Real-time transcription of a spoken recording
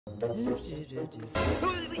You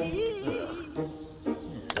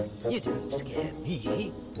don't scare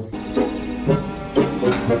me.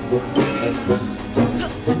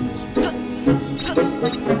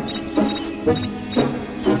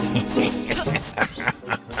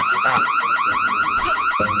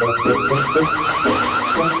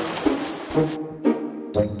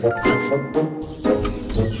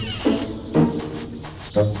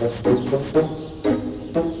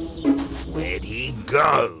 Where'd he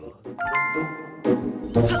go?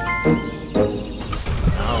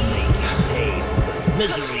 I'll make you pay for the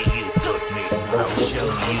misery you put me. I'll show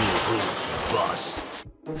you who's boss.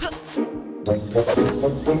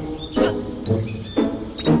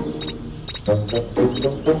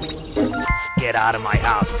 Get out of my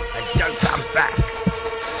house and don't come back.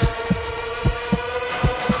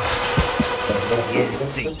 You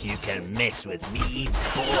think you can mess with me,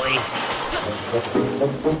 boy?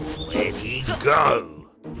 Where'd he go?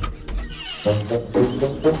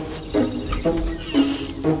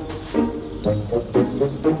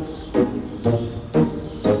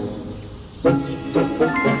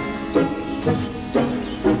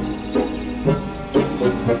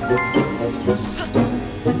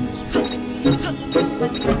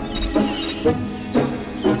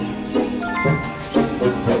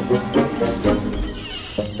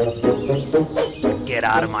 Get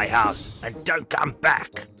out of my house and don't come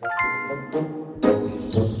back.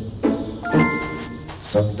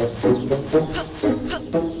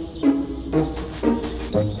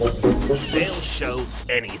 They'll show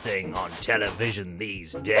anything on television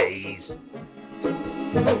these days.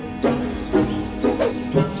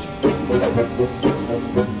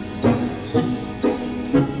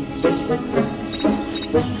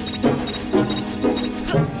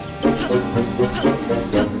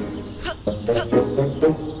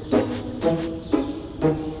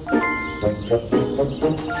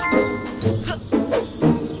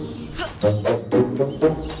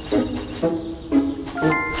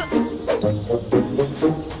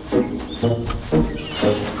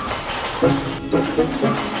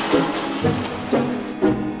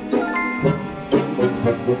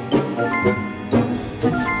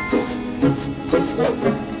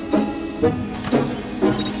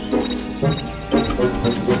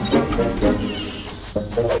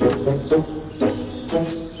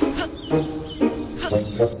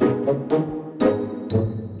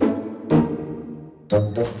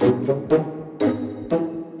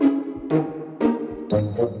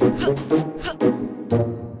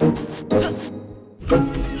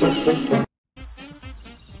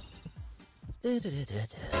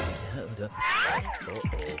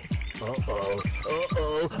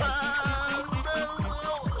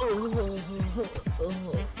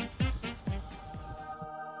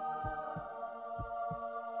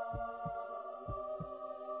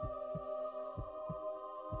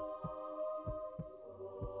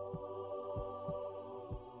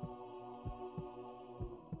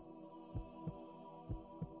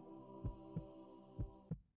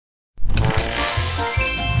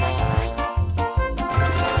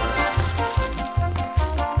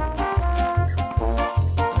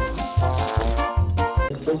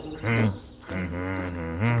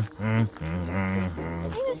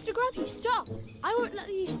 Stop! I won't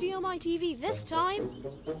let you steal my TV this time.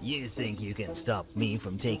 You think you can stop me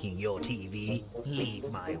from taking your TV?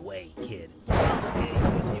 Leave my way, kid. I'll scare you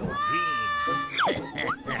with your dreams.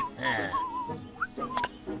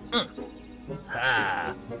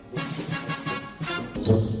 Ha!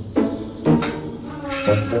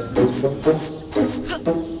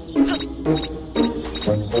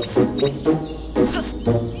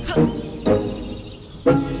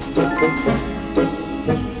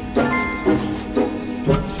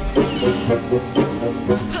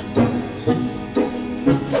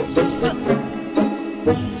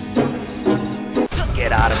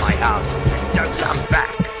 Get out of my house and don't come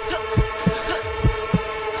back.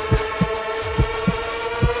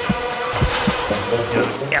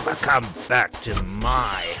 Don't ever come back to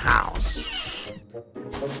my house.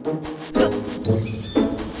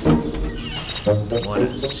 What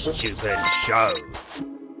a stupid show.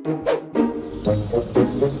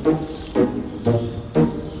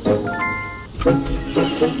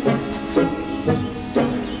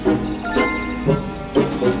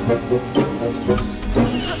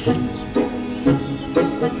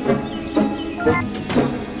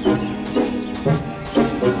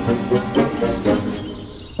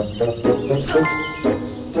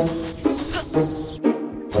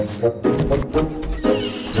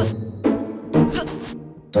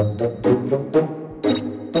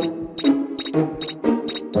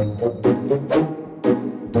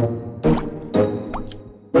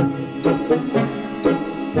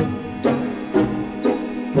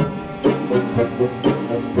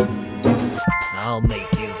 I'll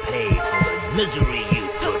make you pay for the misery you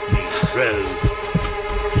put me through.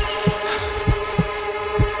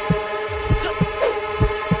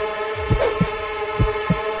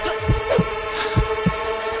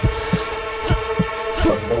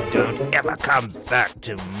 Don't ever come back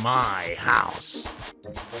to my house.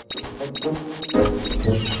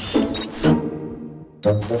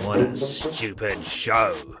 What a stupid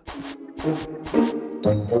show.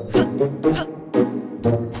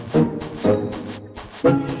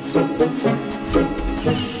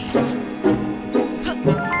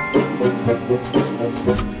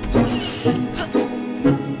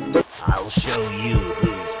 I'll show you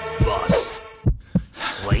who's boss.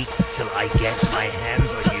 Wait till I get my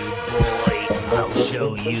hands on you, boy. I'll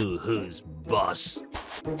show you who's boss.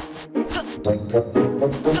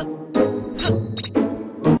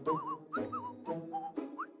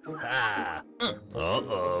 Ah.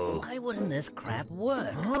 Uh-oh. Why wouldn't this crap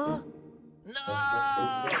work? Huh? No!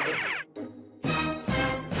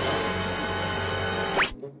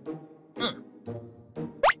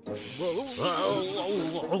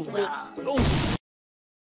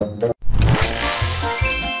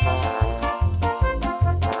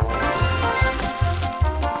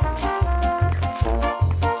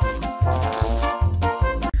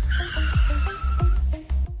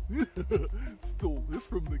 Stole this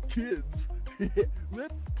from the kids.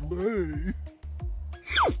 Let's play.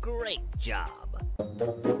 Great job.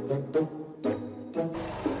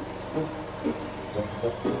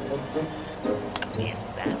 It's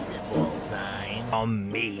basketball time on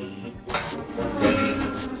me.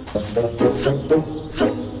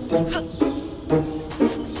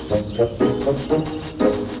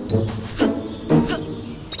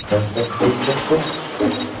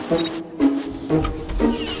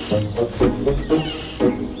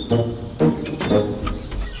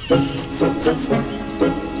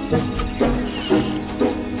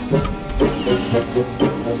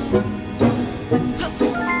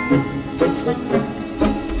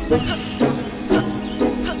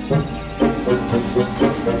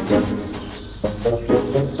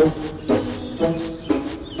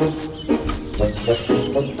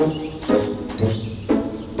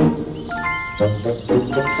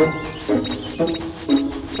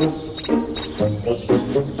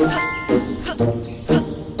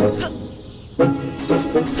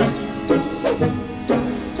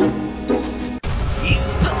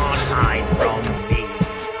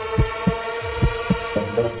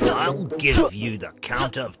 I'll give you the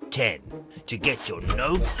count of 10 to get your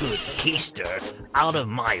no-good keister out of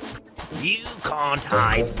my... You can't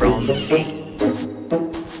hide from me.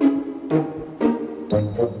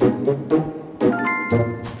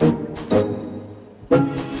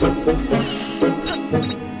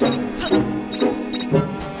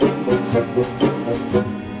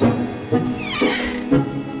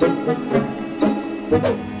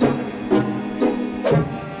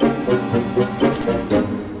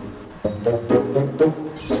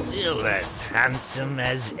 Still as handsome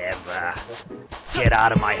as ever. Get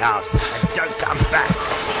out of my house and don't come back.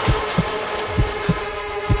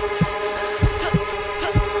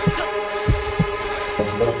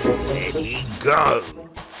 There you go.